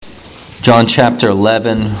John chapter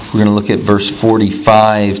 11, we're going to look at verse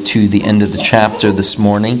 45 to the end of the chapter this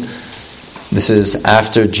morning. This is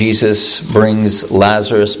after Jesus brings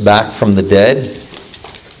Lazarus back from the dead.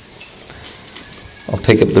 I'll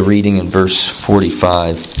pick up the reading in verse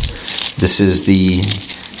 45. This is the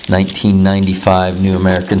 1995 New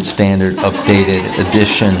American Standard Updated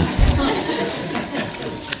Edition.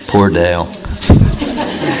 Poor Dale.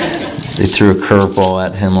 They threw a curveball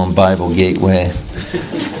at him on Bible Gateway.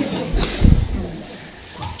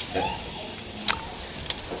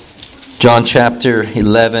 John chapter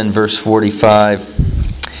 11, verse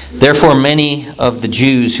 45. Therefore many of the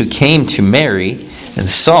Jews who came to Mary and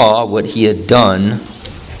saw what he had done,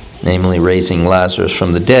 namely raising Lazarus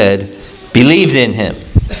from the dead, believed in him.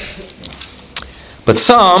 But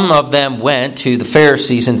some of them went to the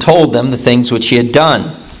Pharisees and told them the things which he had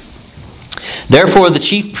done. Therefore the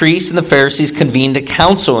chief priests and the Pharisees convened a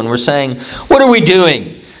council and were saying, "What are we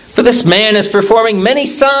doing? For this man is performing many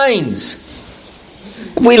signs.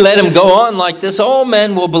 If we let him go on like this, all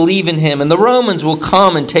men will believe in him, and the Romans will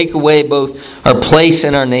come and take away both our place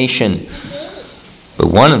and our nation."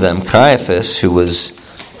 But one of them, Caiaphas, who was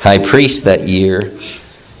high priest that year,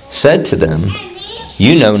 said to them,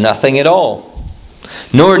 "You know nothing at all,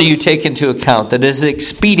 nor do you take into account that it is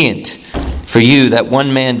expedient for you that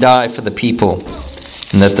one man die for the people,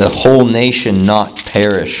 and that the whole nation not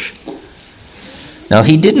perish." Now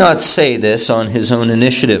he did not say this on his own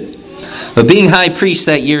initiative, but being high priest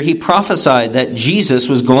that year, he prophesied that Jesus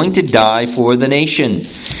was going to die for the nation,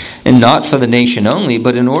 and not for the nation only,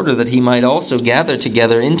 but in order that he might also gather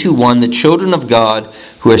together into one the children of God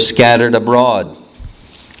who are scattered abroad.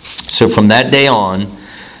 So from that day on,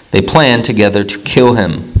 they planned together to kill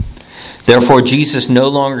him. Therefore Jesus no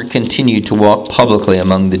longer continued to walk publicly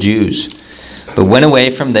among the Jews, but went away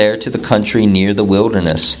from there to the country near the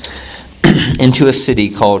wilderness, into a city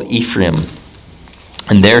called Ephraim.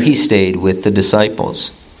 And there he stayed with the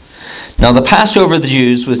disciples. Now the Passover of the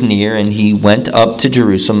Jews was near, and he went up to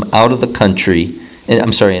Jerusalem out of the country.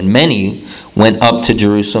 And many went up to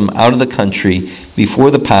Jerusalem out of the country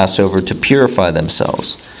before the Passover to purify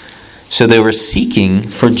themselves. So they were seeking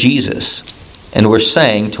for Jesus, and were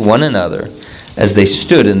saying to one another as they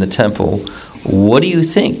stood in the temple, "What do you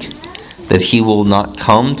think? That he will not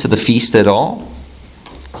come to the feast at all?"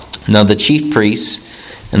 Now the chief priests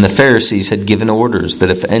and the Pharisees had given orders that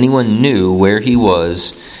if anyone knew where he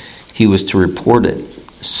was to report it,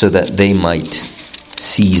 so that they might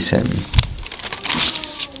seize him.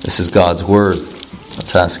 This is God's word.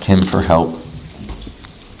 Let's ask him for help.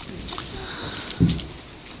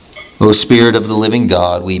 O Spirit of the living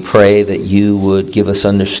God, we pray that you would give us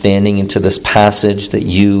understanding into this passage that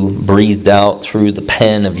you breathed out through the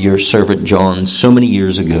pen of your servant John so many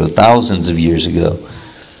years ago, thousands of years ago,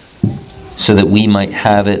 so that we might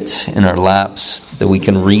have it in our laps, that we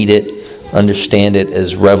can read it, understand it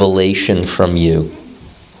as revelation from you.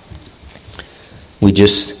 We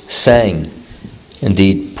just sang,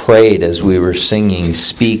 indeed prayed as we were singing,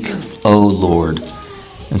 "Speak, O Lord."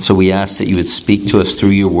 And so we ask that you would speak to us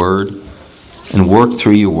through your word and work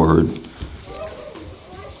through your word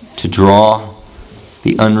to draw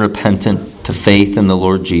the unrepentant to faith in the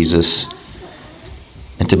Lord Jesus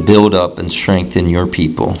and to build up and strengthen your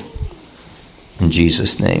people. In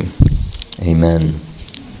Jesus' name, amen.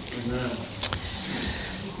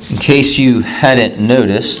 In case you hadn't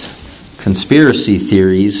noticed, conspiracy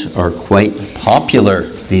theories are quite popular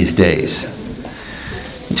these days.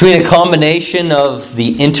 Between a combination of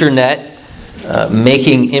the internet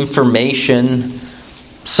making information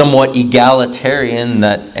somewhat egalitarian,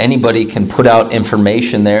 that anybody can put out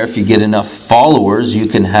information there. If you get enough followers, you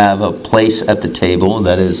can have a place at the table.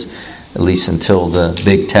 That is, at least until the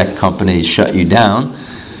big tech companies shut you down.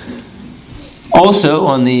 Also,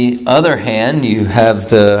 on the other hand, you have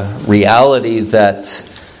the reality that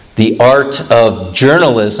the art of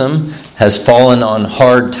journalism has fallen on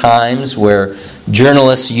hard times, where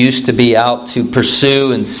journalists used to be out to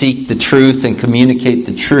pursue and seek the truth and communicate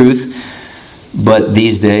the truth. But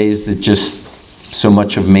these days, it's just so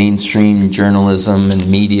much of mainstream journalism and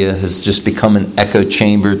media has just become an echo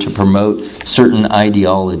chamber to promote certain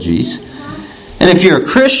ideologies. And if you're a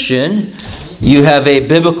Christian, you have a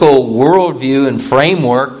biblical worldview and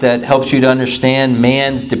framework that helps you to understand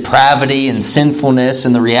man's depravity and sinfulness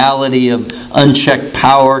and the reality of unchecked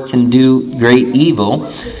power can do great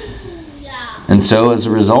evil. And so as a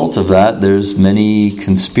result of that, there's many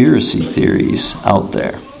conspiracy theories out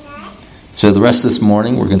there. So the rest of this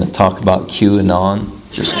morning, we're going to talk about QAnon.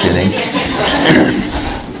 Just kidding.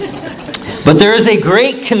 But there is a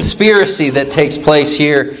great conspiracy that takes place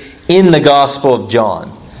here in the Gospel of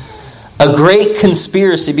John. a great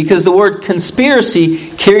conspiracy, because the word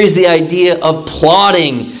conspiracy carries the idea of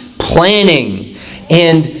plotting, planning,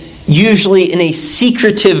 and usually in a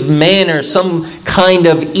secretive manner, some kind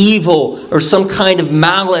of evil or some kind of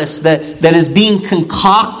malice that is being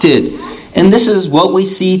concocted. And this is what we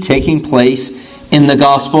see taking place in the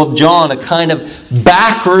Gospel of John, a kind of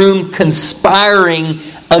backroom conspiring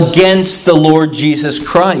against the Lord Jesus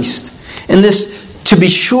Christ. And this, to be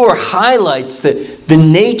sure, highlights the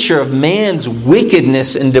nature of man's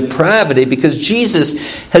wickedness and depravity, because Jesus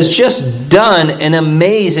has just done an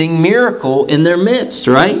amazing miracle in their midst,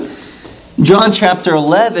 right? John chapter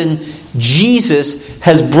 11, Jesus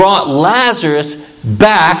has brought Lazarus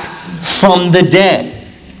back from the dead.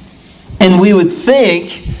 And we would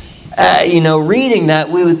think, reading that,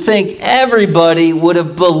 we would think everybody would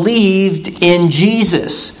have believed in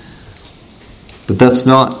Jesus. But that's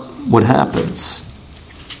not what happens.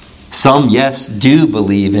 Some, yes, do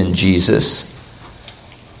believe in Jesus,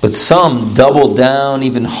 but some double down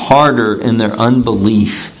even harder in their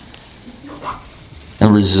unbelief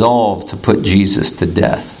and resolve to put Jesus to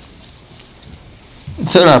death.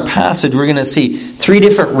 So in our passage, we're going to see three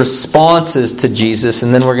different responses to Jesus,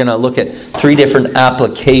 and then we're going to look at three different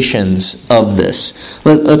applications of this.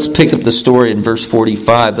 Let's pick up the story in verse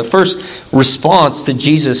 45. The first response to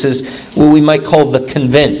Jesus is what we might call the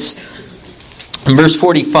convinced. In verse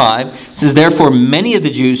 45, it says, "Therefore many of the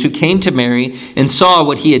Jews who came to Mary and saw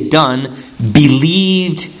what he had done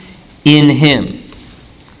believed in him."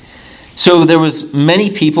 So there was many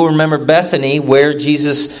people. Remember, Bethany, where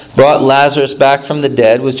Jesus brought Lazarus back from the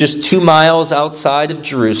dead, was just 2 miles outside of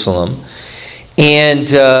Jerusalem. And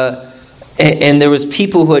there was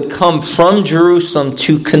people who had come from Jerusalem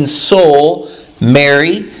to console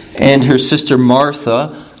Mary and her sister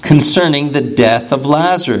Martha concerning the death of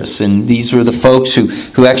Lazarus. And these were the folks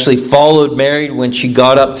who actually followed Mary when she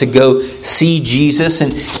got up to go see Jesus.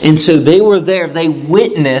 And so they were there. They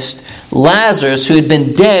witnessed Lazarus, who had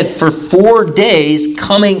been dead for 4 days,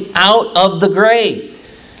 coming out of the grave.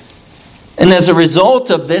 And as a result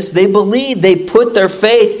of this, they believed, they put their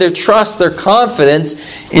faith, their trust, their confidence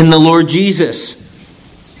in the Lord Jesus.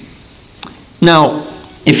 Now,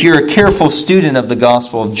 if you're a careful student of the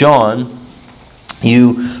Gospel of John,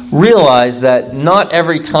 you realize that not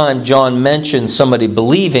every time John mentions somebody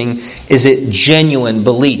believing is it genuine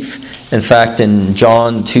belief. In fact, in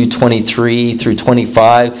John 2:23 through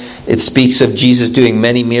 25, it speaks of Jesus doing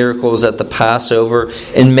many miracles at the Passover,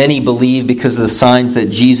 and many believe because of the signs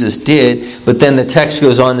that Jesus did. But then the text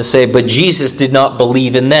goes on to say, but Jesus did not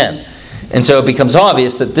believe in them. And so it becomes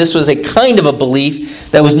obvious that this was a kind of a belief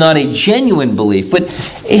that was not a genuine belief. But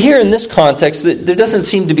here in this context, there doesn't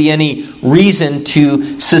seem to be any reason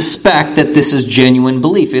to suspect that this is genuine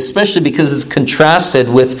belief, especially because it's contrasted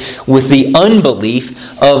with the unbelief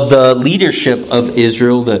of the leadership of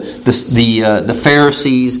Israel, the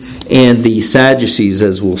Pharisees and the Sadducees,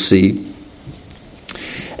 as we'll see.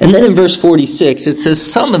 And then in verse 46, it says,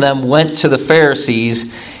 some of them went to the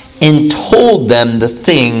Pharisees and told them the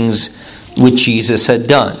things which Jesus had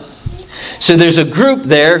done. So there's a group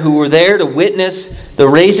there who were there to witness the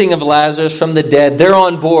raising of Lazarus from the dead. They're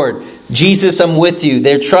on board. Jesus, I'm with you.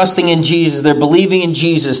 They're trusting in Jesus. They're believing in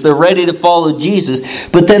Jesus. They're ready to follow Jesus.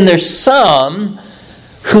 But then there's some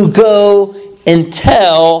who go and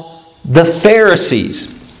tell the Pharisees.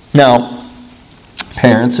 Now,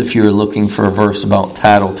 parents, if you're looking for a verse about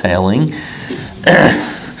tattletaling,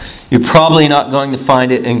 you're probably not going to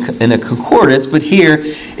find it in a concordance, but here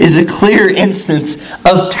is a clear instance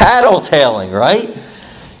of tattletaling, right?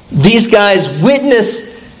 These guys witnessed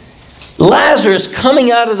Lazarus coming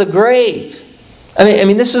out of the grave. I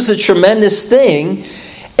mean, this was a tremendous thing.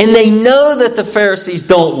 And they know that the Pharisees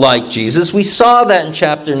don't like Jesus. We saw that in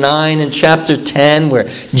chapter 9 and chapter 10 where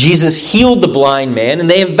Jesus healed the blind man. And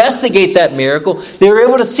they investigate that miracle. They were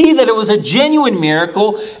able to see that it was a genuine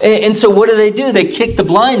miracle. And so what do? They kick the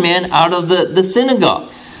blind man out of the synagogue.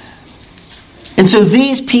 And so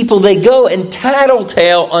these people, they go and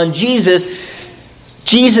tattletale on Jesus.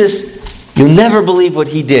 Jesus, you'll never believe what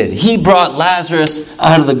he did. He brought Lazarus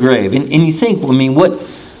out of the grave. And you think,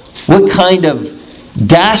 what kind of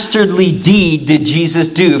dastardly deed did Jesus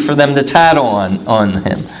do for them to tattle on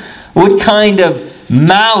him? What kind of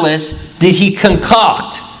malice did he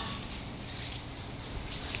concoct?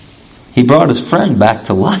 He brought his friend back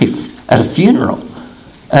to life at a funeral.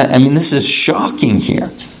 This is shocking here.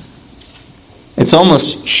 It's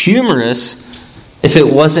almost humorous if it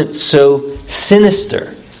wasn't so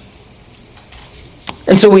sinister.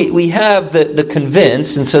 And so we have the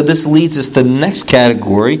convinced, and so this leads us to the next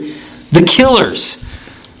category, the killers.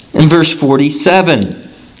 In verse 47,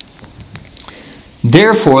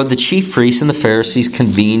 Therefore, the chief priests and the Pharisees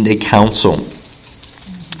convened a council.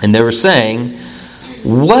 And they were saying,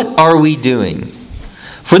 "What are we doing?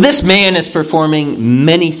 For this man is performing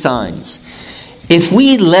many signs. If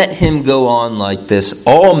we let him go on like this,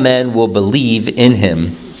 all men will believe in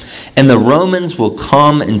him, and the Romans will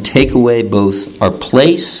come and take away both our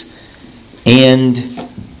place and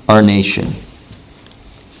our nation."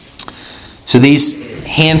 So these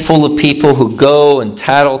handful of people who go and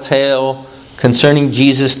tattletale concerning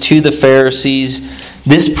Jesus to the Pharisees,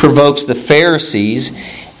 this provokes the Pharisees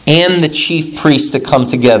and the chief priests to come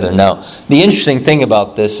together. Now, the interesting thing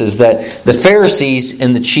about this is that the Pharisees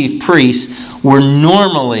and the chief priests were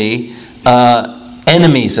normally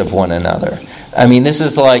enemies of one another. I mean, this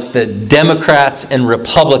is like the Democrats and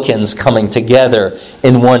Republicans coming together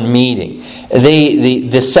in one meeting.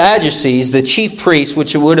 The Sadducees, the chief priests,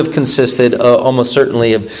 which would have consisted almost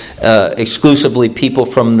certainly of exclusively people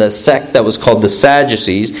from the sect that was called the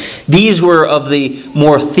Sadducees, these were of the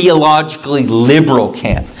more theologically liberal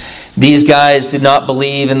camp. These guys did not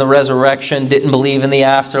believe in the resurrection, didn't believe in the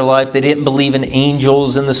afterlife, they didn't believe in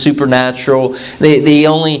angels and the supernatural. They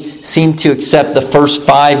only seemed to accept the first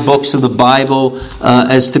 5 books of the Bible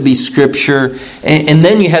as to be Scripture. And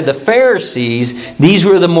then you had the Pharisees. These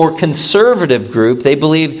were the more conservative group. They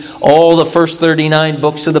believed all the first 39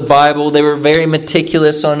 books of the Bible. They were very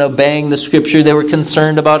meticulous on obeying the Scripture. They were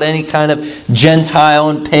concerned about any kind of Gentile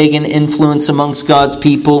and pagan influence amongst God's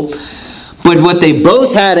people. But what they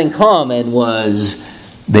both had in common was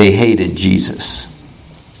they hated Jesus.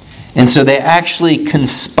 And so they actually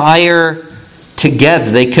conspire together.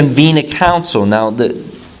 They convene a council. Now,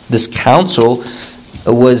 this council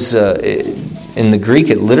was, in the Greek,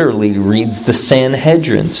 it literally reads the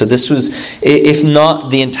Sanhedrin. So this was, if not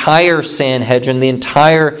the entire Sanhedrin, the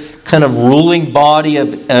entire kind of ruling body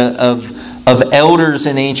of elders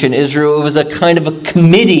in ancient Israel. It was a kind of a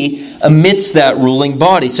committee amidst that ruling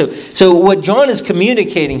body. So what John is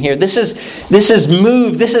communicating here, this is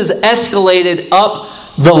escalated up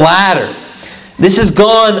the ladder. This has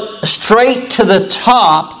gone straight to the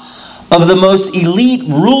top of the most elite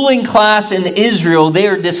ruling class in Israel. They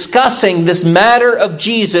are discussing this matter of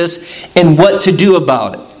Jesus and what to do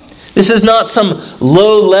about it. This is not some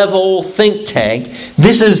low-level think tank.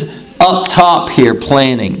 This is up top here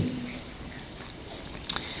planning.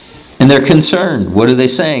 And they're concerned. What are they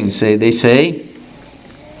saying? They say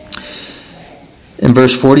in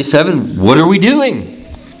verse 47, "What are we doing?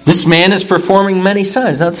 This man is performing many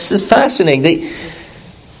signs." Now this is fascinating.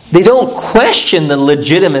 They don't question the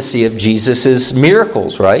legitimacy of Jesus'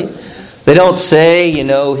 miracles, right? They don't say,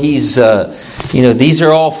 he's, these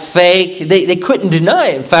are all fake. They couldn't deny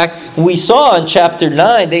it. In fact, we saw in chapter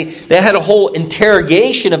 9, they had a whole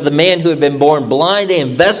interrogation of the man who had been born blind. They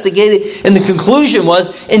investigated, and the conclusion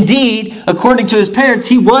was, indeed, according to his parents,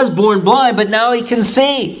 he was born blind, but now he can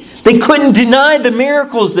see. They couldn't deny the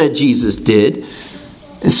miracles that Jesus did.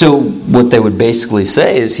 And so what they would basically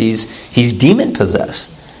say is he's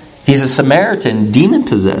demon-possessed. He's a Samaritan,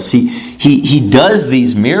 demon-possessed. He does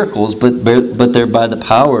these miracles, but they're by the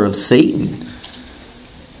power of Satan.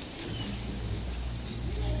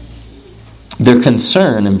 Their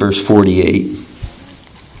concern in verse 48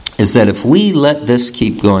 is that if we let this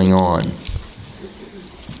keep going on,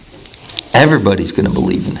 everybody's going to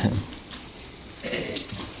believe in him.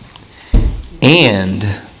 And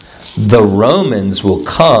the Romans will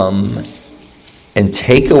come and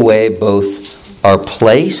take away both our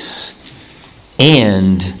place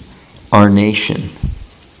and our nation.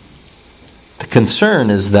 The concern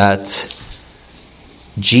is that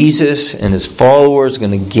Jesus and his followers are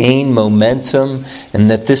going to gain momentum, and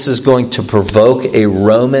that this is going to provoke a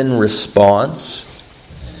Roman response.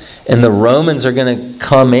 And the Romans are going to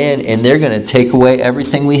come in and they're going to take away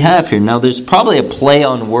everything we have here. Now there's probably a play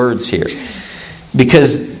on words here,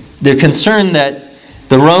 because they're concerned that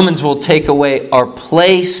the Romans will take away our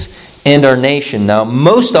place and our nation. Now,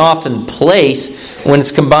 most often place, when it's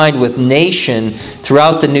combined with nation,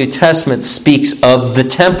 throughout the New Testament speaks of the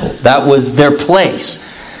temple. That was their place.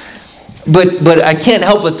 But I can't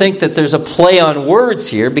help but think that there's a play on words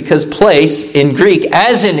here, because place in Greek,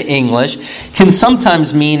 as in English, can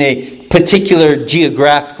sometimes mean a particular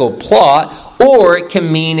geographical plot, or it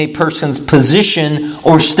can mean a person's position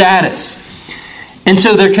or status. And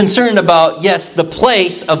so they're concerned about, yes, the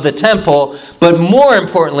place of the temple, but more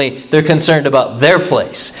importantly, they're concerned about their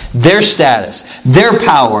place, their status, their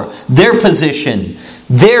power, their position,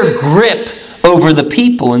 their grip over the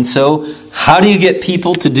people. And so, how do you get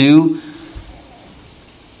people to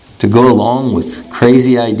go along with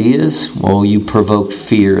crazy ideas? Well, you provoke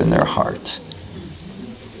fear in their heart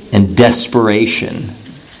and desperation.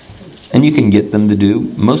 And you can get them to do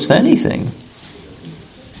most anything.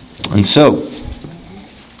 And so,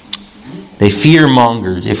 they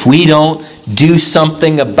fear-mongered. If we don't do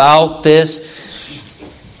something about this,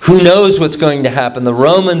 who knows what's going to happen? The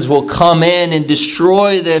Romans will come in and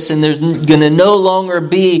destroy this, and there's going to no longer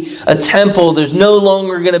be a temple. There's no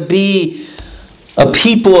longer going to be a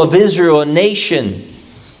people of Israel, a nation.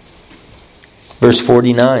 Verse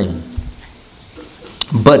 49.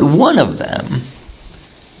 But one of them,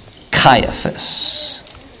 Caiaphas,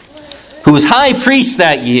 who was high priest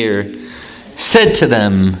that year, said to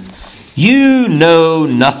them, "You know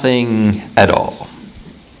nothing at all."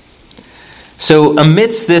 So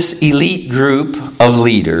amidst this elite group of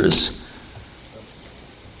leaders,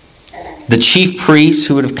 the chief priests,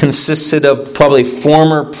 who would have consisted of probably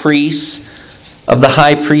former priests of the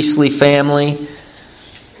high priestly family,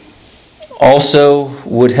 also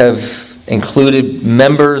would have included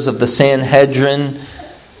members of the Sanhedrin.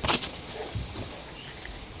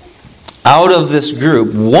 Out of this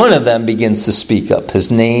group, one of them begins to speak up.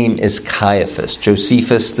 His name is Caiaphas.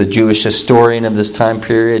 Josephus, the Jewish historian of this time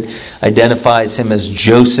period, identifies him as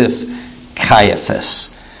Joseph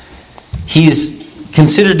Caiaphas. He's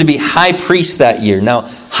considered to be high priest that year. Now,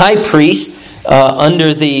 high priest,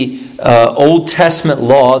 under the Old Testament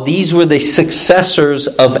law, these were the successors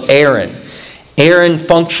of Aaron. Aaron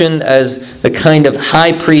functioned as the kind of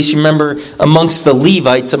high priest. You remember, amongst the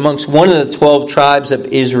Levites, amongst one of the 12 tribes of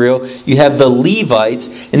Israel, you have the Levites,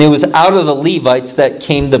 and it was out of the Levites that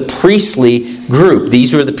came the priestly group.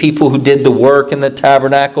 These were the people who did the work in the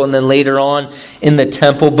tabernacle and then later on in the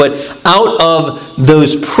temple. But out of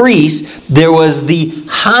those priests, there was the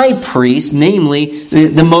high priest, namely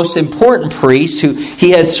the most important priest, who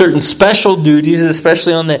he had certain special duties,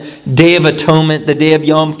 especially on the Day of Atonement, the day of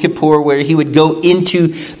Yom Kippur, where he would go into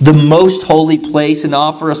the most holy place and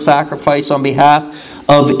offer a sacrifice on behalf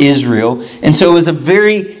of Israel. And so it was a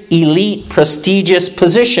very elite, prestigious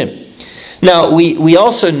position. Now, we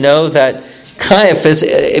also know that Caiaphas,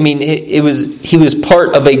 he was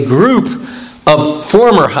part of a group of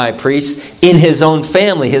former high priests in his own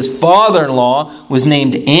family. His father-in-law was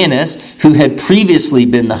named Annas, who had previously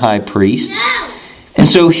been the high priest. And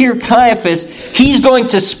so here Caiaphas, he's going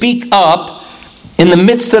to speak up in the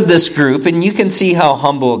midst of this group, and you can see how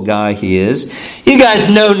humble a guy he is. You guys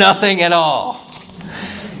know nothing at all.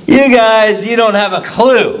 You don't have a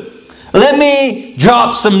clue. Let me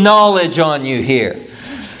drop some knowledge on you here.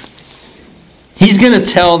 He's going to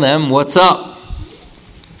tell them what's up.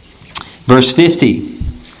 Verse 50.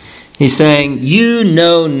 He's saying, "You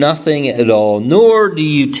know nothing at all, nor do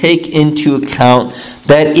you take into account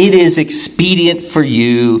that it is expedient for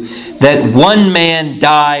you that one man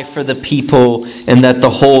die for the people and that the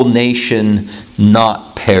whole nation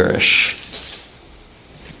not perish."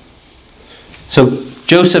 So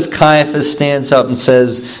Joseph Caiaphas stands up and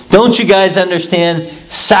says, "Don't you guys understand?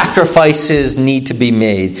 Sacrifices need to be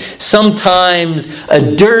made. Sometimes a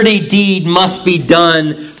dirty deed must be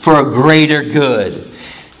done for a greater good.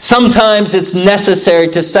 Sometimes it's necessary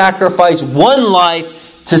to sacrifice one life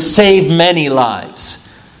to save many lives."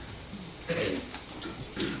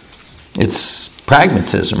 It's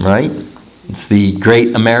pragmatism, right? It's the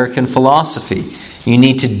great American philosophy. You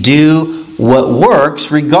need to do what works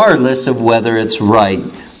regardless of whether it's right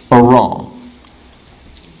or wrong.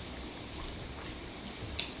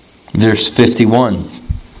 Verse 51.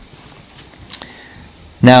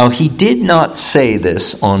 Now, he did not say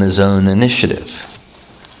this on his own initiative.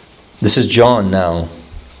 This is John now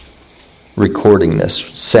recording this,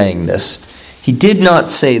 saying this. He did not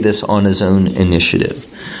say this on his own initiative,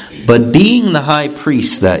 but being the high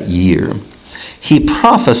priest that year, he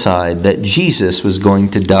prophesied that Jesus was going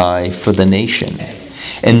to die for the nation,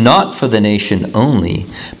 and not for the nation only,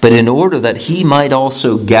 but in order that he might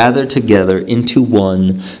also gather together into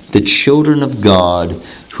one the children of God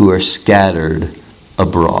who are scattered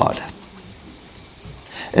abroad.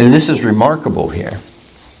 And this is remarkable here.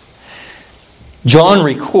 John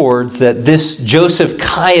records that this Joseph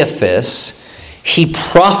Caiaphas, he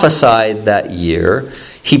prophesied that year.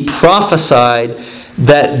 He prophesied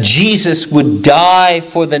that Jesus would die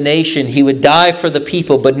for the nation. He would die for the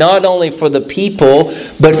people, but not only for the people,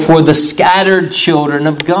 but for the scattered children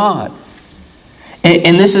of God.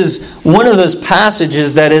 And this is one of those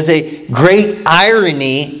passages that is a great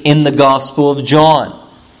irony in the Gospel of John.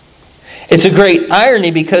 It's a great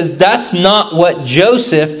irony because that's not what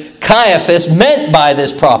Joseph Caiaphas meant by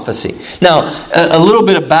this prophecy. Now, a little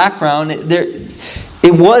bit of background.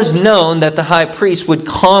 It was known that the high priest would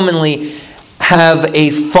commonly have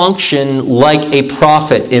a function like a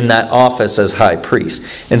prophet in that office as high priest.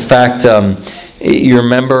 In fact, You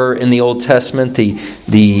remember in the Old Testament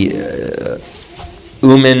the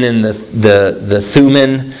Urim and the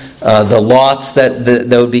Thummim, the lots that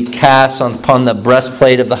would be cast upon the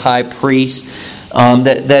breastplate of the high priest.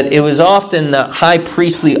 That it was often, the high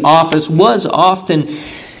priestly office was often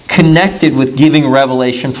connected with giving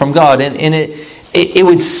revelation from God. And it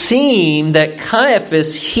would seem that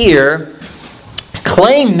Caiaphas here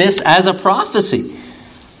claimed this as a prophecy.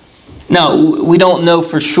 Now, we don't know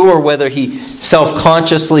for sure whether he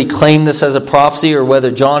self-consciously claimed this as a prophecy or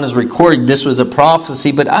whether John is recording this was a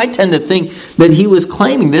prophecy, but I tend to think that he was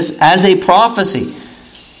claiming this as a prophecy.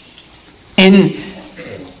 In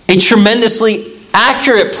a tremendously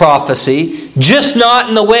accurate prophecy, just not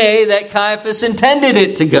in the way that Caiaphas intended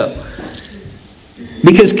it to go.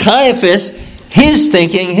 Because Caiaphas, his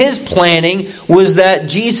thinking, his planning was that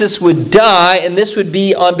Jesus would die, and this would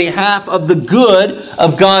be on behalf of the good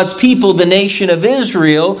of God's people, the nation of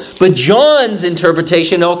Israel. But John's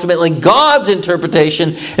interpretation, ultimately God's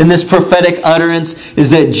interpretation in this prophetic utterance, is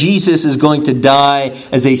that Jesus is going to die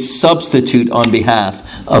as a substitute on behalf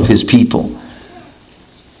of his people.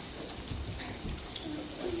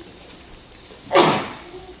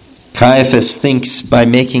 Caiaphas thinks by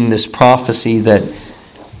making this prophecy that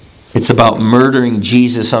it's about murdering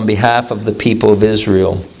Jesus on behalf of the people of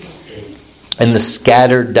Israel and the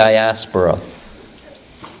scattered diaspora.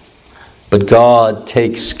 But God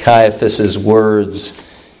takes Caiaphas' words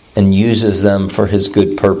and uses them for his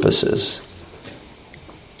good purposes.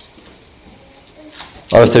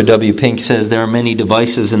 Arthur W. Pink says, there are many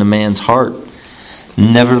devices in a man's heart.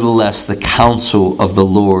 Nevertheless, the counsel of the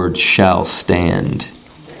Lord shall stand.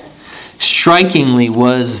 Strikingly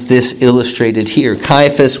was this illustrated here.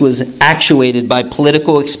 Caiaphas was actuated by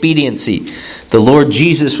political expediency. The Lord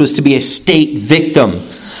Jesus was to be a state victim.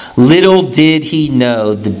 Little did he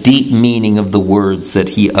know the deep meaning of the words that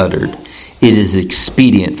he uttered. It is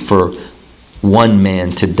expedient for one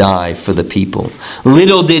man to die for the people.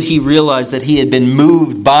 Little did he realize that he had been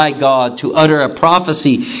moved by God to utter a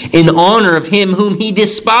prophecy in honor of him whom he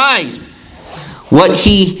despised.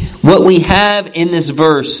 What we have in this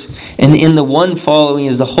verse and in the one following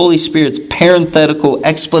is the Holy Spirit's parenthetical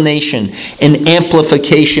explanation and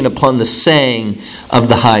amplification upon the saying of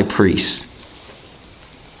the high priest.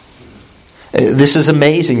 This is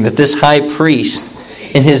amazing that this high priest,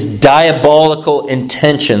 in his diabolical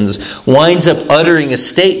intentions, winds up uttering a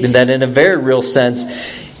statement that in a very real sense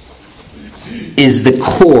is the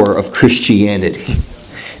core of Christianity.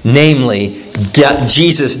 Namely,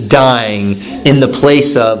 Jesus dying in the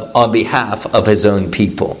place of, on behalf of his own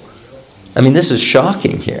people. I mean, this is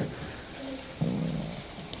shocking here.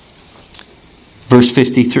 Verse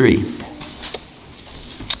 53.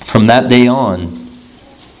 From that day on,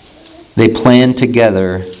 they planned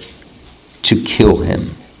together to kill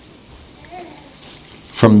him.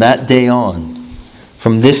 From that day on,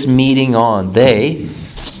 from this meeting on, they,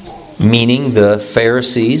 meaning the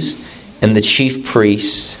Pharisees and the chief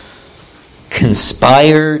priests,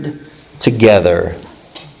 conspired together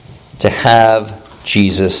to have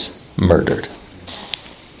Jesus murdered.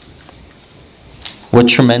 What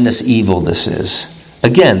tremendous evil this is.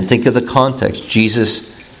 Again, think of the context. Jesus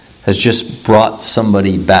has just brought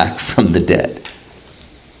somebody back from the dead.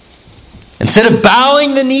 Instead of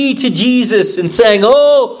bowing the knee to Jesus and saying,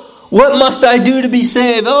 "Oh, what must I do to be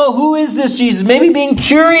saved? Oh, who is this Jesus?" Maybe being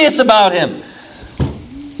curious about him.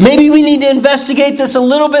 Maybe we need to investigate this a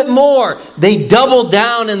little bit more. They doubled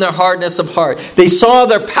down in their hardness of heart. They saw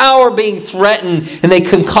their power being threatened, and they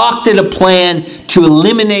concocted a plan to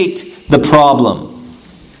eliminate the problem.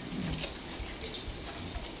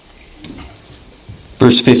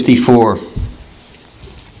 Verse 54.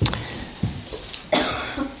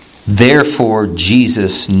 Therefore,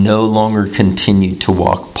 Jesus no longer continued to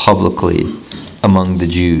walk publicly among the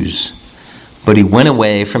Jews, but he went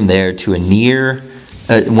away from there to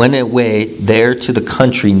went away there to the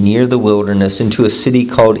country near the wilderness, into a city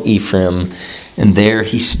called Ephraim, and there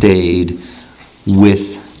he stayed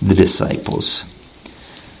with the disciples.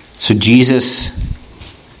 So Jesus,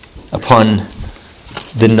 upon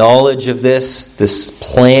the knowledge of this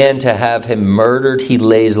plan to have him murdered, he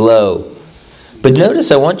lays low. But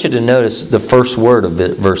I want you to notice the first word of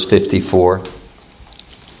verse 54.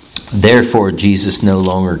 Therefore, Jesus no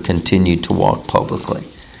longer continued to walk publicly.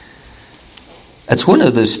 That's one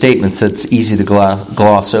of those statements that's easy to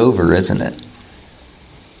gloss over, isn't it?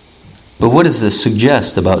 But what does this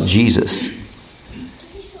suggest about Jesus?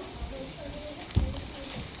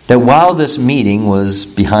 That while this meeting was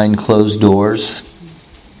behind closed doors,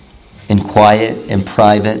 in quiet and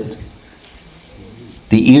private,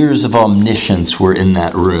 the ears of omniscience were in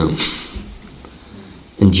that room.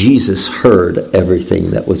 And Jesus heard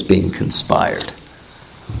everything that was being conspired.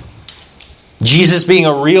 Jesus being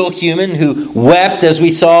a real human who wept, as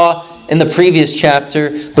we saw in the previous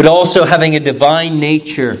chapter, but also having a divine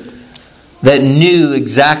nature that knew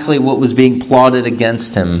exactly what was being plotted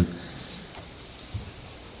against him.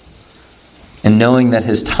 And knowing that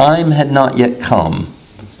his time had not yet come,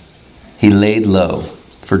 he laid low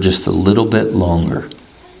for just a little bit longer.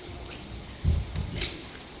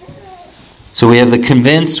 So we have the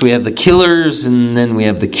convinced, we have the killers, and then we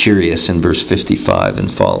have the curious in verse 55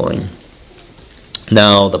 and following.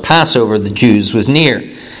 Now the Passover of the Jews was near,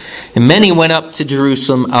 and many went up to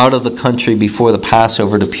Jerusalem out of the country before the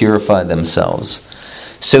Passover to purify themselves.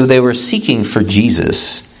 So they were seeking for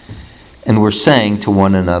Jesus, and were saying to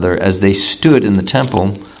one another as they stood in the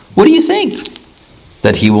temple, "What do you think?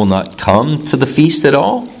 That he will not come to the feast at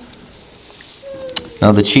all?"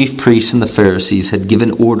 Now the chief priests and the Pharisees had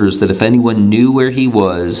given orders that if anyone knew where he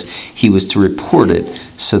was to report it,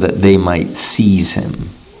 so that they might seize him.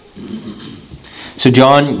 So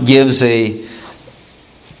John gives a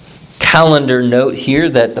calendar note here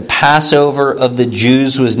that the Passover of the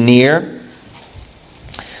Jews was near.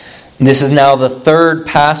 This is now the third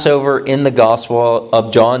Passover in the Gospel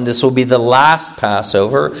of John. This will be the last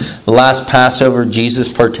Passover. The last Passover Jesus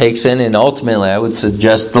partakes in, and ultimately I would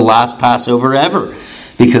suggest the last Passover ever,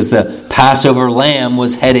 because the Passover lamb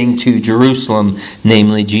was heading to Jerusalem,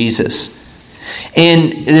 namely Jesus.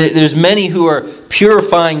 And there's many who are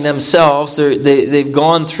purifying themselves. They've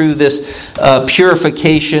gone through this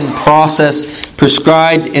purification process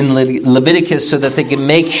prescribed in Leviticus so that they can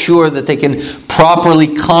make sure that they can properly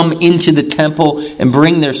come into the temple and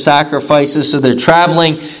bring their sacrifices. So they're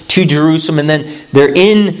traveling to Jerusalem, and then they're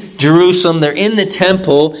in Jerusalem, they're in the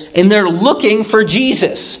temple, and they're looking for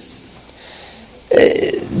Jesus.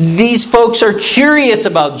 These folks are curious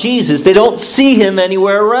about Jesus. They don't see him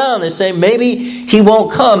anywhere around. They're saying maybe he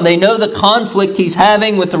won't come. They know the conflict he's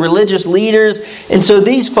having with the religious leaders, and so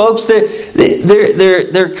these folks,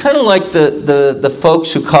 they're kind of like the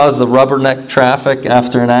folks who cause the rubberneck traffic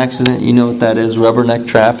after an accident. You know what that is, rubberneck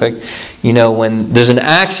traffic. You know, when there's an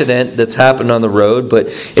accident that's happened on the road, but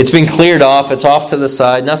it's been cleared off. It's off to the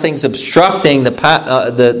side. Nothing's obstructing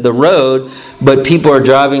the road, but people are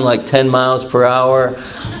driving like 10 miles per hour.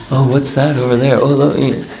 Oh, what's that over there? Oh,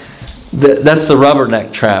 look, that's the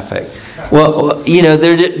rubberneck traffic. Well, you know,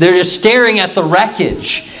 they're just staring at the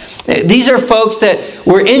wreckage. These are folks that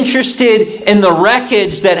were interested in the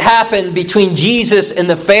wreckage that happened between Jesus and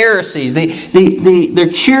the Pharisees. They're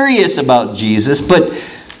curious about Jesus, but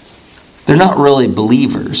they're not really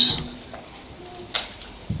believers.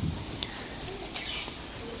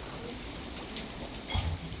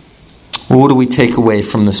 Well, what do we take away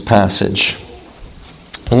from this passage?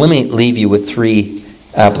 Well, let me leave you with three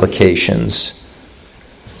applications.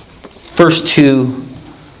 First two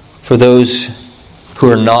for those who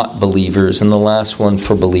are not believers, and the last one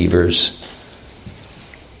for believers.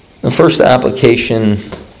 The first application: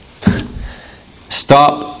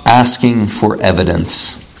 stop asking for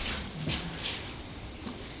evidence.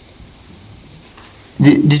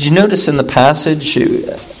 Did you notice in the passage,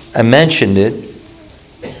 I mentioned it,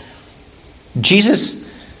 Jesus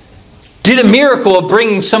did a miracle of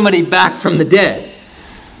bringing somebody back from the dead.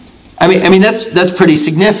 I mean that's pretty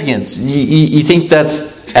significant. You think that's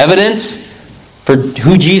evidence for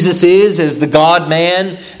who Jesus is as the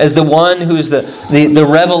God-man, as the one who is the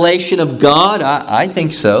revelation of God? I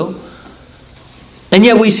think so. And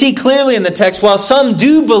yet we see clearly in the text, while some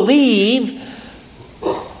do believe,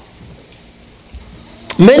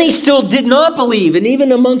 many still did not believe. And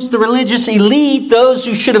even amongst the religious elite, those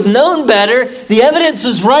who should have known better, the evidence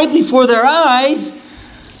was right before their eyes,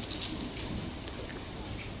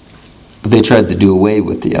 but they tried to do away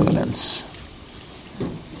with the evidence.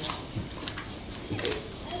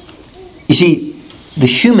 You see, the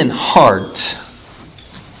human heart,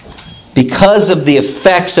 because of the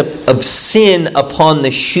effects of sin upon the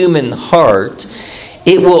human heart,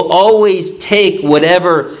 it will always take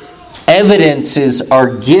whatever evidences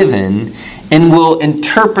are given and will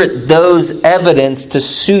interpret those evidence to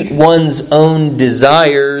suit one's own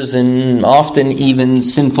desires and often even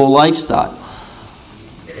sinful lifestyle.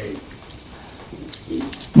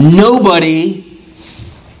 Nobody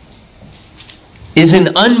is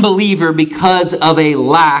an unbeliever because of a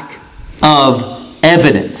lack of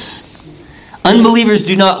evidence. Unbelievers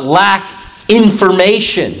do not lack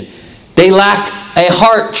information. They lack a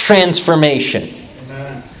heart transformation.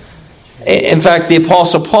 In fact, the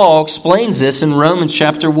Apostle Paul explains this in Romans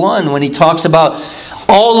chapter 1 when he talks about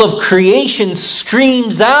all of creation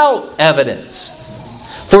screams out evidence.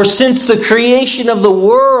 For since the creation of the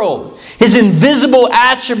world, His invisible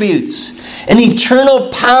attributes and eternal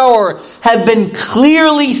power have been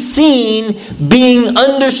clearly seen, being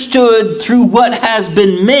understood through what has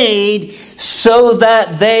been made, so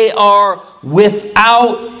that they are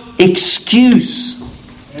without excuse.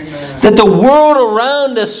 That the world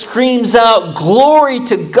around us screams out glory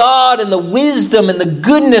to God and the wisdom and the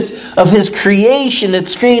goodness of His creation. It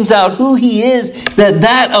screams out who He is.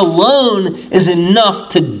 That alone is enough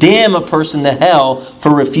to damn a person to hell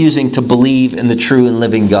for refusing to believe in the true and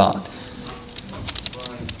living God.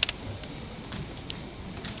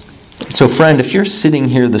 So friend, if you're sitting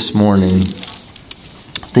here this morning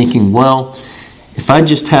thinking, well, if I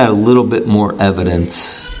just had a little bit more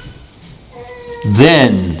evidence,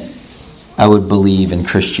 then I would believe in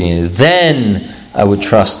Christianity. Then I would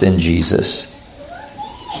trust in Jesus.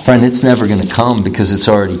 Friend, it's never going to come because it's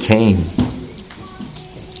already came.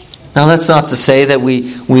 Now that's not to say that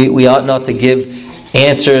we ought not to give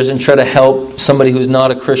answers and try to help somebody who's not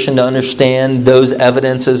a Christian to understand those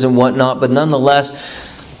evidences and whatnot. But nonetheless,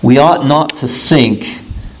 we ought not to think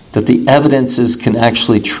that the evidences can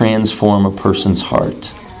actually transform a person's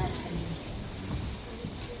heart.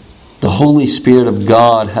 The Holy Spirit of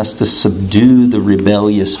God has to subdue the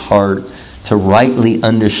rebellious heart to rightly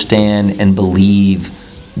understand and believe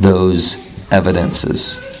those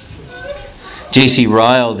evidences. J.C.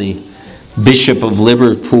 Ryle, the Bishop of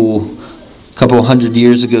Liverpool, a couple hundred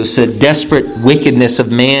years ago, said, "Desperate wickedness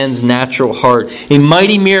of man's natural heart. A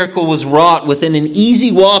mighty miracle was wrought within an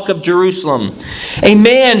easy walk of Jerusalem. A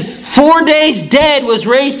man 4 days dead was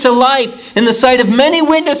raised to life in the sight of many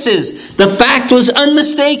witnesses. The fact was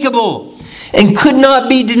unmistakable and could not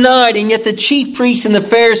be denied, and yet the chief priests and the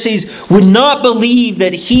Pharisees would not believe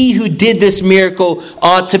that he who did this miracle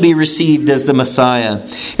ought to be received as the Messiah.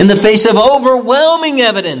 In the face of overwhelming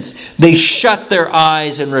evidence, they shut their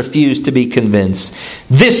eyes and refused to be convinced.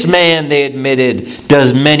 This man, they admitted,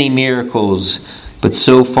 does many miracles, but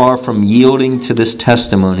so far from yielding to this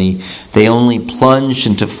testimony, they only plunged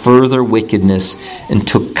into further wickedness and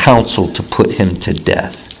took counsel to put him to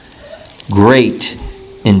death. Great,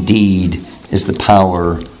 indeed, is the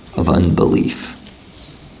power of unbelief."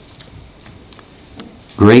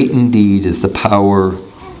 Great indeed is the power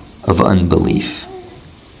of unbelief.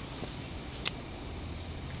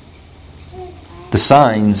 The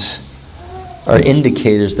signs are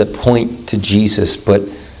indicators that point to Jesus, but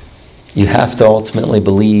you have to ultimately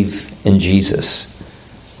believe in Jesus.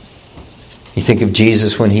 You think of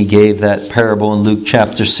Jesus when He gave that parable in Luke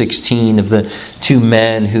chapter 16 of the two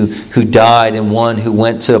men who died, and one who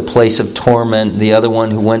went to a place of torment, the other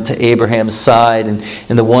one who went to Abraham's side, and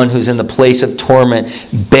the one who's in the place of torment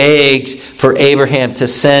begs for Abraham to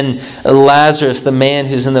send Lazarus, the man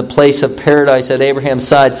who's in the place of paradise at Abraham's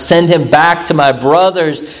side, send him back to my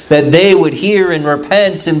brothers that they would hear and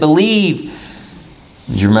repent and believe.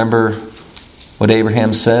 Do you remember what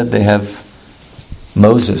Abraham said? They have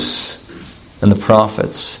Moses and the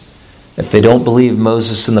prophets. If they don't believe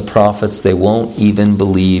Moses and the prophets, they won't even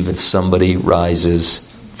believe if somebody rises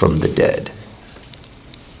from the dead.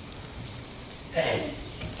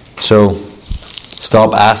 So,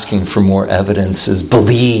 stop asking for more evidences.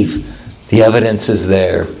 Believe the evidence is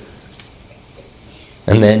there.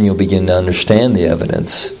 And then you'll begin to understand the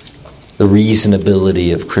evidence, the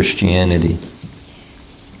reasonability of Christianity.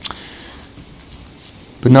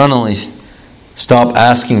 But not only stop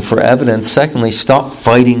asking for evidence, secondly, stop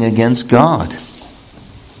fighting against God.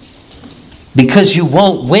 Because you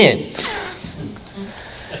won't win.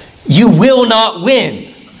 You will not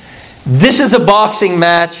win. This is a boxing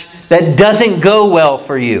match that doesn't go well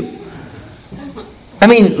for you. I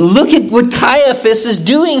mean, look at what Caiaphas is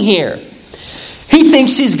doing here. He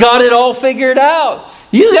thinks he's got it all figured out.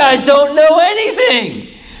 You guys don't know anything.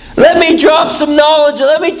 Let me drop some knowledge.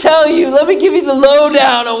 Let me tell you. Let me give you the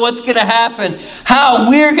lowdown on what's going to happen. How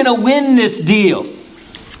we're going to win this deal.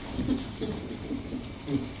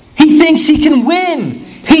 He thinks he can win.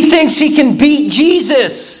 He thinks he can beat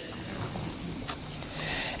Jesus.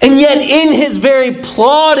 And yet in his very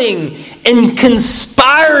plotting and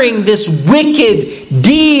conspiring this wicked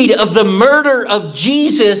deed of the murder of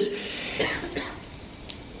Jesus,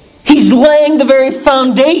 he's laying the very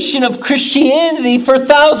foundation of Christianity for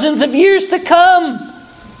thousands of years to come.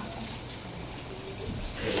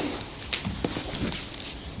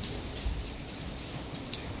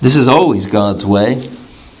 This is always God's way.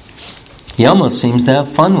 He almost seems to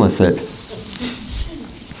have fun with it.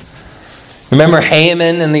 Remember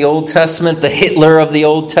Haman in the Old Testament, the Hitler of the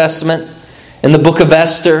Old Testament, in the book of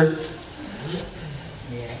Esther?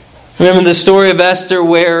 Remember the story of Esther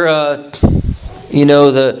where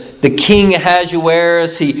the king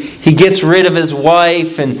Ahasuerus, he gets rid of his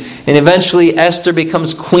wife, and eventually Esther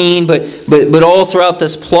becomes queen. But all throughout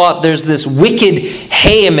this plot, there's this wicked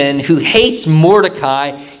Haman who hates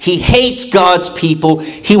Mordecai. He hates God's people.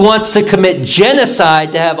 He wants to commit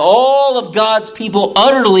genocide to have all of God's people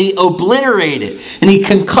utterly obliterated. And he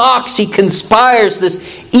conspires this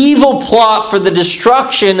evil plot for the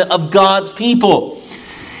destruction of God's people.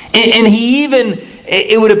 And he even,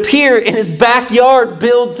 it would appear, in his backyard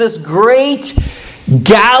builds this great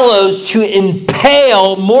gallows to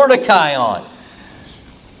impale Mordecai on.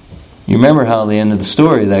 You remember how the end of the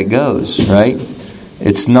story that goes, right?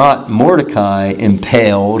 It's not Mordecai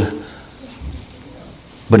impaled,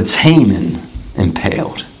 but it's Haman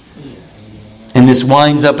impaled. And this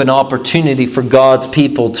winds up an opportunity for God's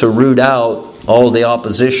people to root out all the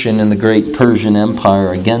opposition in the great Persian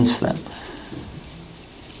Empire against them.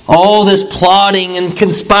 All this plotting and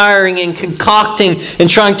conspiring and concocting and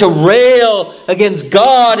trying to rail against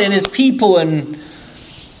God and His people, and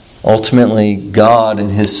ultimately God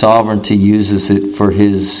and His sovereignty uses it for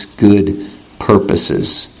His good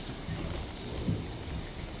purposes.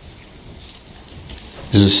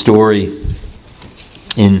 There's a story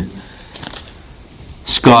in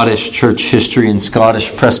Scottish church history and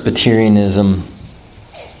Scottish Presbyterianism.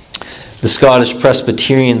 The Scottish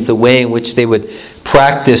Presbyterians, the way in which they would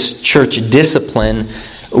practice church discipline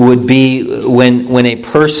would be when a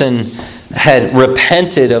person had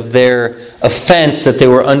repented of their offense that they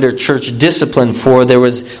were under church discipline for, there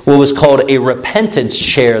was what was called a repentance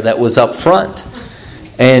chair that was up front.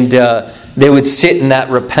 And they would sit in that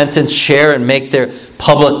repentance chair and make their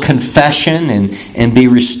public confession and be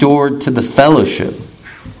restored to the fellowship.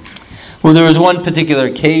 Well, there was one particular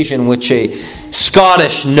occasion which a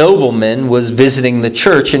Scottish nobleman was visiting the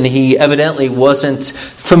church, and he evidently wasn't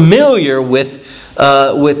familiar with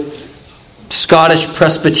Scottish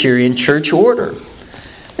Presbyterian church order.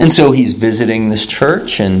 And so he's visiting this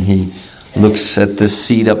church, and he looks at this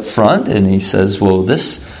seat up front, and he says, well,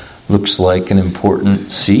 this looks like an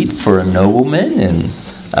important seat for a nobleman, and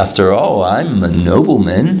after all, I'm a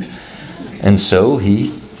nobleman. And so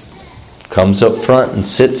he comes up front and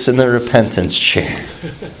sits in the repentance chair.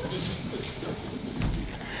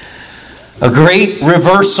 A great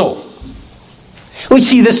reversal. We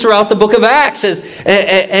see this throughout the book of Acts as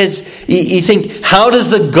you think, how does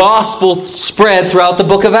the gospel spread throughout the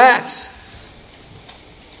book of Acts?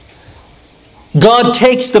 God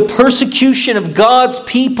takes the persecution of God's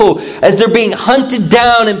people as they're being hunted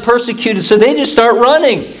down and persecuted, so they just start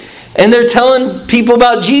running. And they're telling people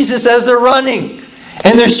about Jesus as they're running.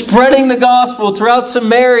 And they're spreading the gospel throughout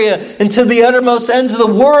Samaria and to the uttermost ends of the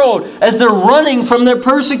world as they're running from their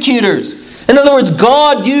persecutors. In other words,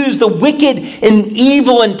 God used the wicked and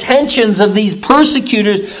evil intentions of these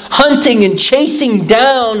persecutors hunting and chasing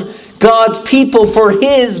down God's people for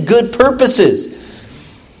His good purposes.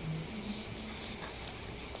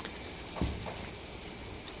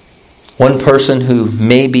 One person who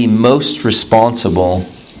may be most responsible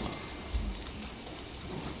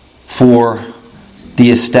for the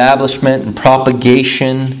establishment and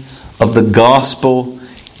propagation of the gospel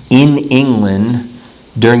in England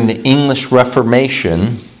during the English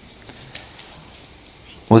Reformation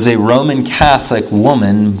was a Roman Catholic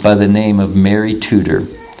woman by the name of Mary Tudor,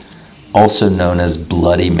 also known as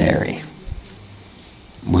Bloody Mary.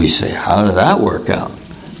 We say, how did that work out?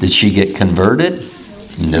 Did she get converted?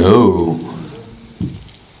 No.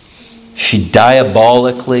 She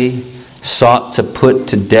diabolically sought to put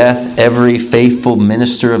to death every faithful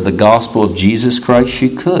minister of the gospel of Jesus Christ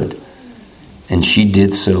she could. And she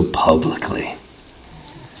did so publicly.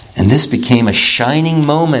 And this became a shining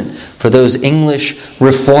moment for those English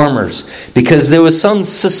reformers, because there was some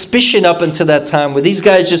suspicion up until that time. Were these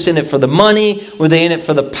guys just in it for the money? Were they in it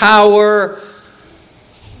for the power?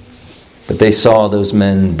 But they saw those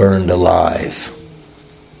men burned alive.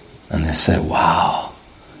 And they said, wow,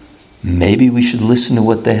 maybe we should listen to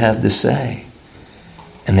what they have to say.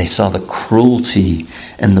 And they saw the cruelty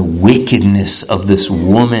and the wickedness of this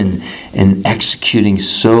woman in executing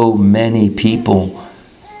so many people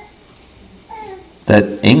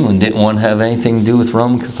that England didn't want to have anything to do with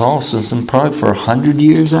Roman Catholicism probably for 100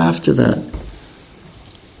 years after that.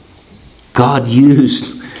 God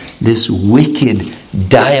used this wicked,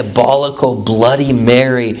 diabolical Bloody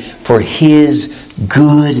Mary for His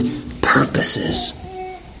good purposes.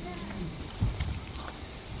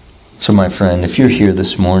 So my friend, if you're here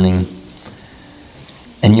this morning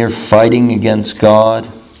and you're fighting against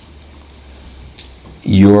God,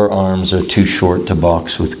 your arms are too short to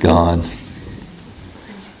box with God.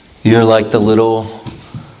 You're like the little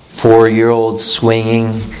 4-year-old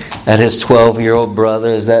swinging at his 12-year-old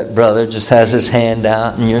brother as that brother just has his hand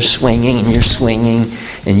out and you're swinging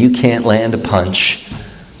and you can't land a punch.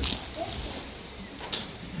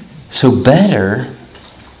 So better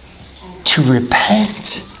to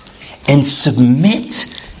repent and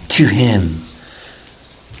submit to Him.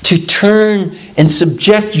 To turn and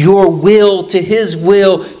subject your will to His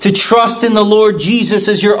will. To trust in the Lord Jesus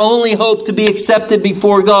as your only hope to be accepted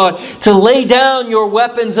before God. To lay down your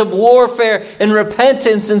weapons of warfare and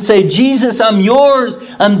repentance and say, Jesus, I'm yours.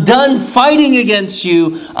 I'm done fighting against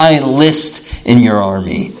you. I enlist in your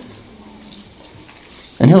army.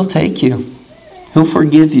 And He'll take you. He'll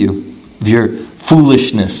forgive you of your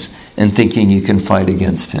foolishness and thinking you can fight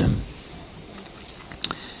against Him.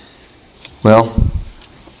 Well,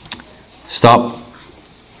 stop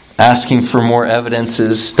asking for more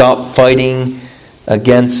evidences. Stop fighting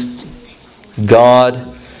against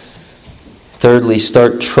God. Thirdly,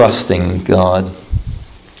 start trusting God.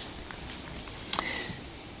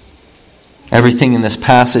 Everything in this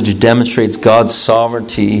passage demonstrates God's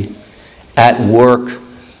sovereignty at work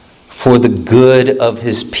for the good of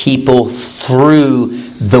His people through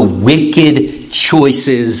the wicked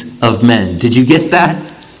choices of men. Did you get that?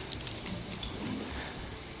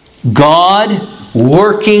 God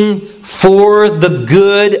working for the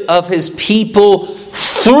good of His people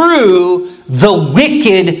through the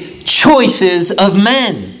wicked choices of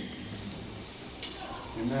men.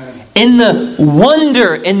 Amen. In the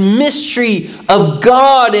wonder and mystery of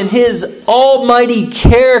God and His almighty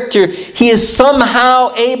character, He is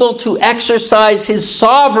somehow able to exercise His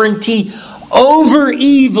sovereignty over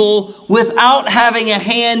evil without having a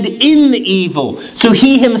hand in the evil. So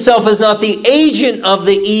He Himself is not the agent of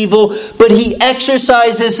the evil, but He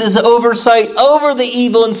exercises His oversight over the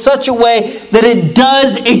evil in such a way that it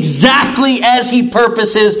does exactly as He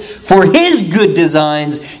purposes for His good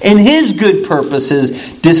designs and His good purposes,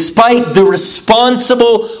 despite the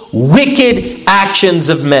responsible, wicked actions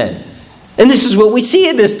of men. And this is what we see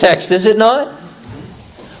in this text, is it not?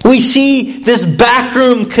 We see this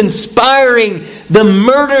backroom conspiring, the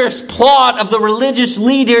murderous plot of the religious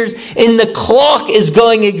leaders, and the clock is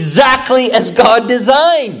going exactly as God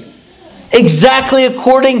designed. Exactly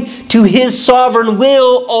according to His sovereign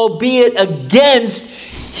will, albeit against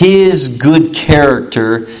His good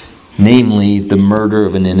character, namely the murder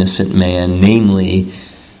of an innocent man, namely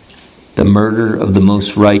the murder of the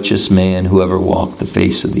most righteous man who ever walked the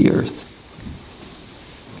face of the earth.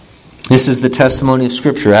 This is the testimony of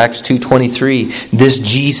Scripture, Acts 2:23. This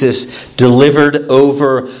Jesus, delivered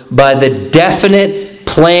over by the definite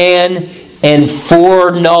plan and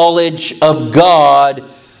foreknowledge of God,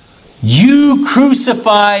 you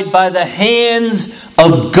crucified by the hands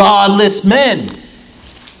of godless men.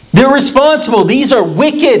 They're responsible. These are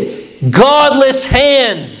wicked, godless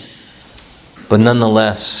hands. But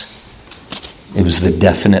nonetheless, it was the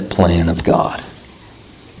definite plan of God.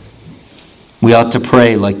 We ought to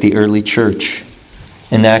pray like the early church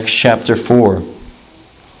in Acts chapter 4.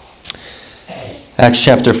 Acts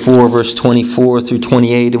chapter 4, verse 24 through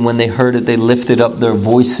 28. And when they heard it, they lifted up their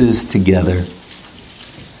voices together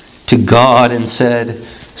to God and said,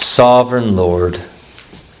 Sovereign Lord,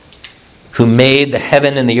 who made the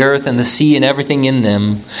heaven and the earth and the sea and everything in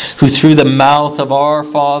them, who through the mouth of our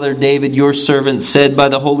father David, your servant, said by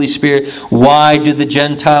the Holy Spirit, why do the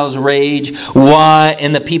Gentiles rage? Why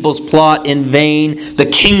and the peoples plot in vain? The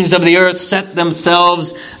kings of the earth set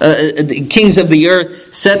themselves, and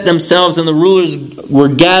the rulers were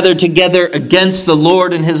gathered together against the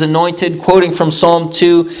Lord and His anointed, quoting from Psalm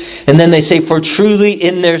 2. And then they say, for truly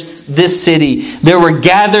in this city there were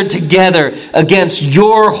gathered together against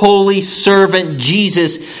your holy servant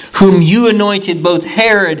Jesus, whom you anointed, both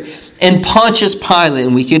Herod and Pontius Pilate,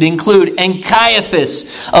 and we could include, and Caiaphas,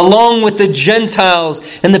 along with the Gentiles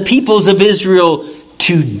and the peoples of Israel,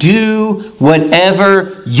 to do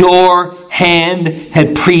whatever your hand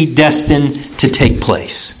had predestined to take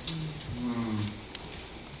place.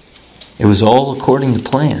 It was all according to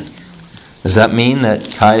plan. Does that mean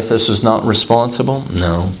that Caiaphas was not responsible?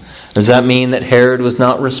 No. Does that mean that Herod was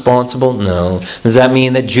not responsible? No. Does that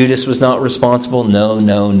mean that Judas was not responsible? No,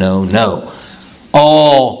 no, no, no.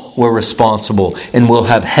 All were responsible and will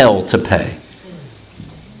have hell to pay.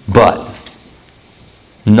 But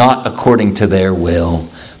not according to their will,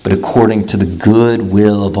 but according to the good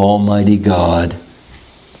will of Almighty God.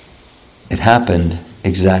 It happened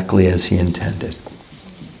exactly as He intended.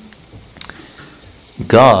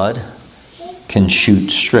 God can shoot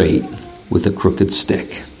straight with a crooked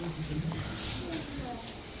stick.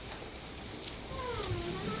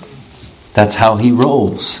 That's how He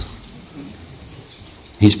rolls.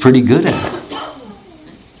 He's pretty good at it.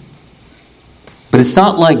 But it's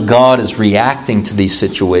not like God is reacting to these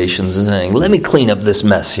situations and saying, let me clean up this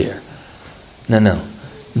mess here. No.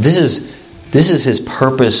 This is His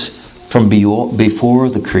purpose from before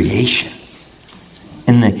the creation.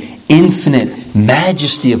 And the infinite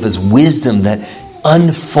majesty of His wisdom that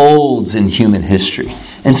unfolds in human history.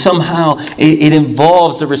 And somehow it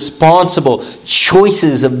involves the responsible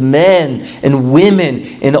choices of men and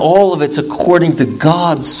women, and all of it's according to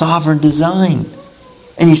God's sovereign design.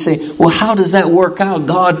 And you say, well, how does that work out?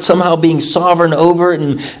 God somehow being sovereign over it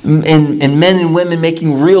and men and women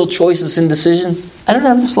making real choices and decisions? I don't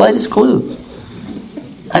have the slightest clue.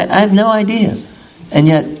 I have no idea. And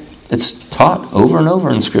yet it's taught over and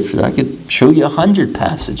over in Scripture. I could show you 100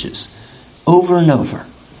 passages over and over.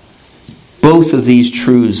 Both of these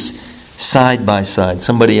truths side by side.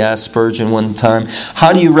 Somebody asked Spurgeon one time,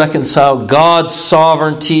 how do you reconcile God's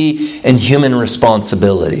sovereignty and human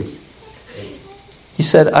responsibility? He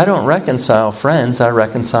said, I don't reconcile friends, I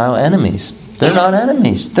reconcile enemies. They're not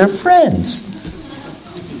enemies, they're friends.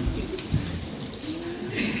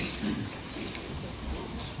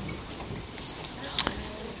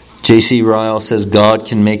 J.C. Ryle says, God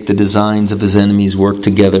can make the designs of His enemies work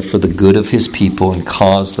together for the good of His people and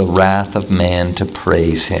cause the wrath of man to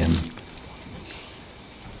praise Him.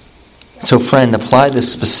 So friend, apply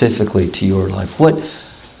this specifically to your life.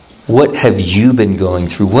 What have you been going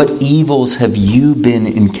through? What evils have you been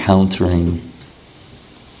encountering?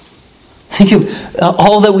 Think of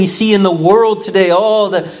all that we see in the world today,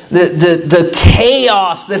 all the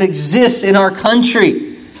chaos that exists in our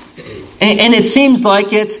country. And it seems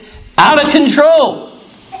like it's out of control.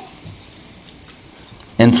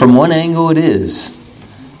 And from one angle it is.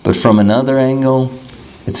 But from another angle,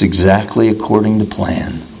 it's exactly according to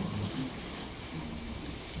plan.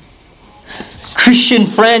 Christian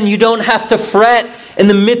friend, you don't have to fret in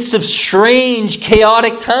the midst of strange,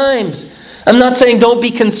 chaotic times. I'm not saying don't be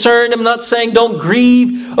concerned. I'm not saying don't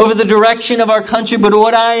grieve over the direction of our country. But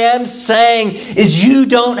what I am saying is you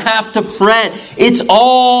don't have to fret. It's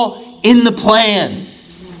all in the plan.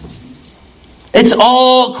 It's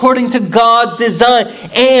all according to God's design.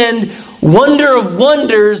 And wonder of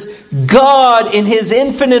wonders, God in His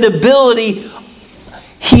infinite ability,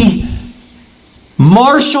 He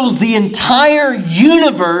marshals the entire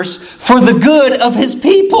universe for the good of His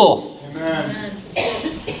people. Amen.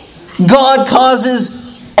 God causes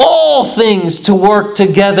all things to work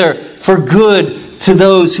together for good to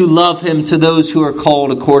those who love Him, to those who are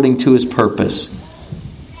called according to His purpose.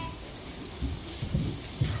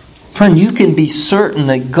 Friend, you can be certain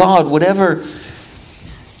that God, whatever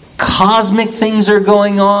cosmic things are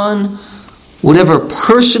going on, whatever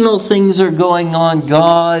personal things are going on,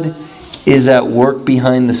 God is at work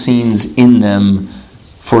behind the scenes in them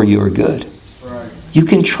for your good. Right. You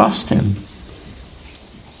can trust Him.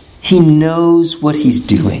 He knows what He's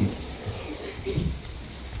doing.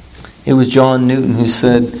 It was John Newton who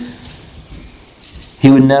said he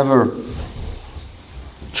would never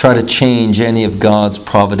try to change any of God's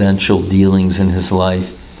providential dealings in his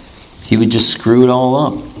life. He would just screw it all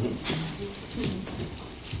up.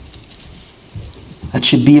 That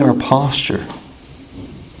should be our posture.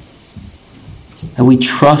 And we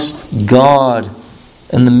trust God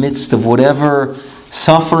in the midst of whatever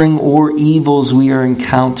suffering or evils we are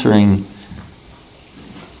encountering.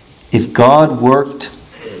 If God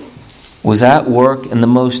was at work in the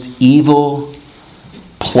most evil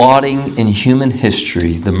plotting in human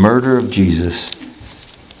history, the murder of Jesus,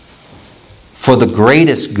 for the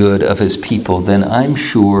greatest good of His people, then I'm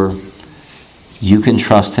sure you can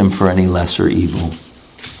trust Him for any lesser evil.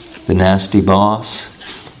 The nasty boss,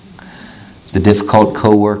 the difficult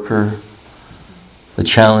coworker, the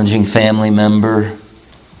challenging family member.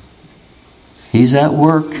 He's at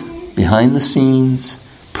work behind the scenes,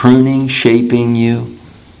 pruning, shaping you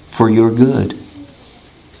for your good.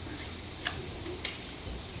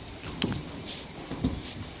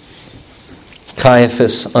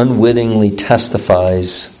 Caiaphas unwittingly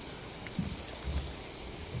testifies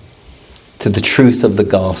to the truth of the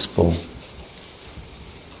gospel.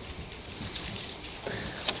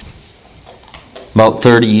 About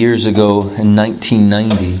 30 years ago, in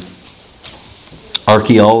 1990,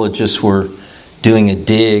 archaeologists were doing a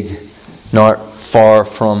dig not far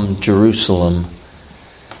from Jerusalem.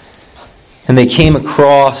 And they came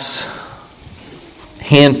across a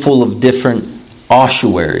handful of different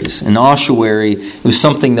ossuaries. An ossuary was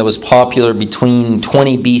something that was popular between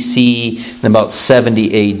 20 BC and about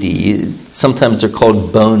 70 AD. Sometimes they're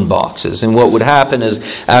called bone boxes. And what would happen is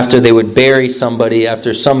after they would bury somebody,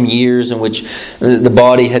 after some years in which the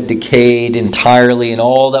body had decayed entirely and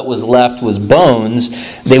all that was left was bones,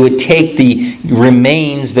 they would take the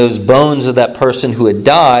remains, those bones of that person who had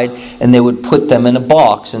died, and they would put them in a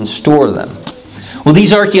box and store them. Well,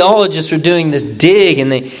 these archaeologists were doing this dig,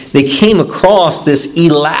 and they came across this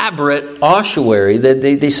elaborate ossuary that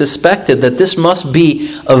they suspected that this must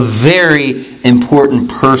be a very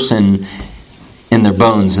important person in their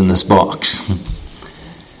bones in this box.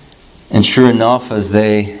 And sure enough, as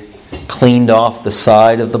they cleaned off the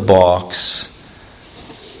side of the box,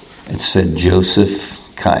 it said Joseph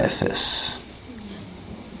Caiaphas.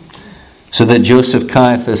 So that Joseph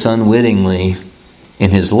Caiaphas unwittingly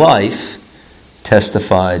in his life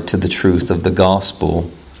testified to the truth of the gospel,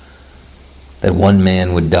 that one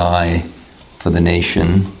man would die for the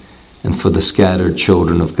nation and for the scattered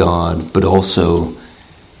children of God, but also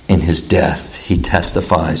in his death he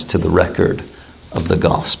testifies to the record of the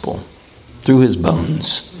gospel through his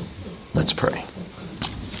bones. Let's pray.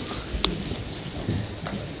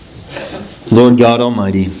 Lord God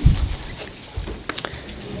Almighty,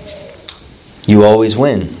 you always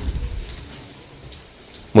win.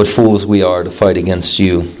 What fools we are to fight against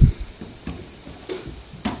you.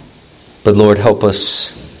 But Lord, help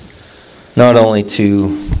us not only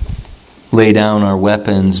to lay down our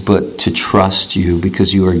weapons, but to trust you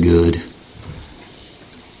because you are good.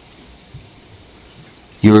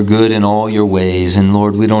 You are good in all your ways. And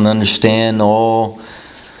Lord, we don't understand all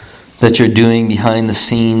that you're doing behind the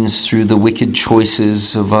scenes through the wicked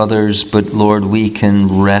choices of others. But Lord, we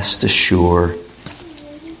can rest assured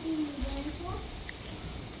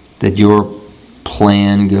that your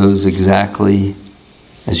plan goes exactly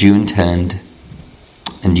as you intend,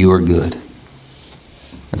 and you are good.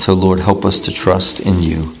 And so, Lord, help us to trust in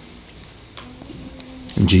you.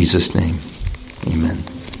 In Jesus' name, amen.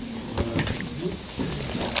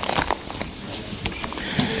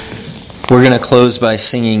 We're going to close by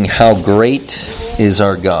singing, How Great is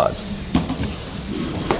Our God.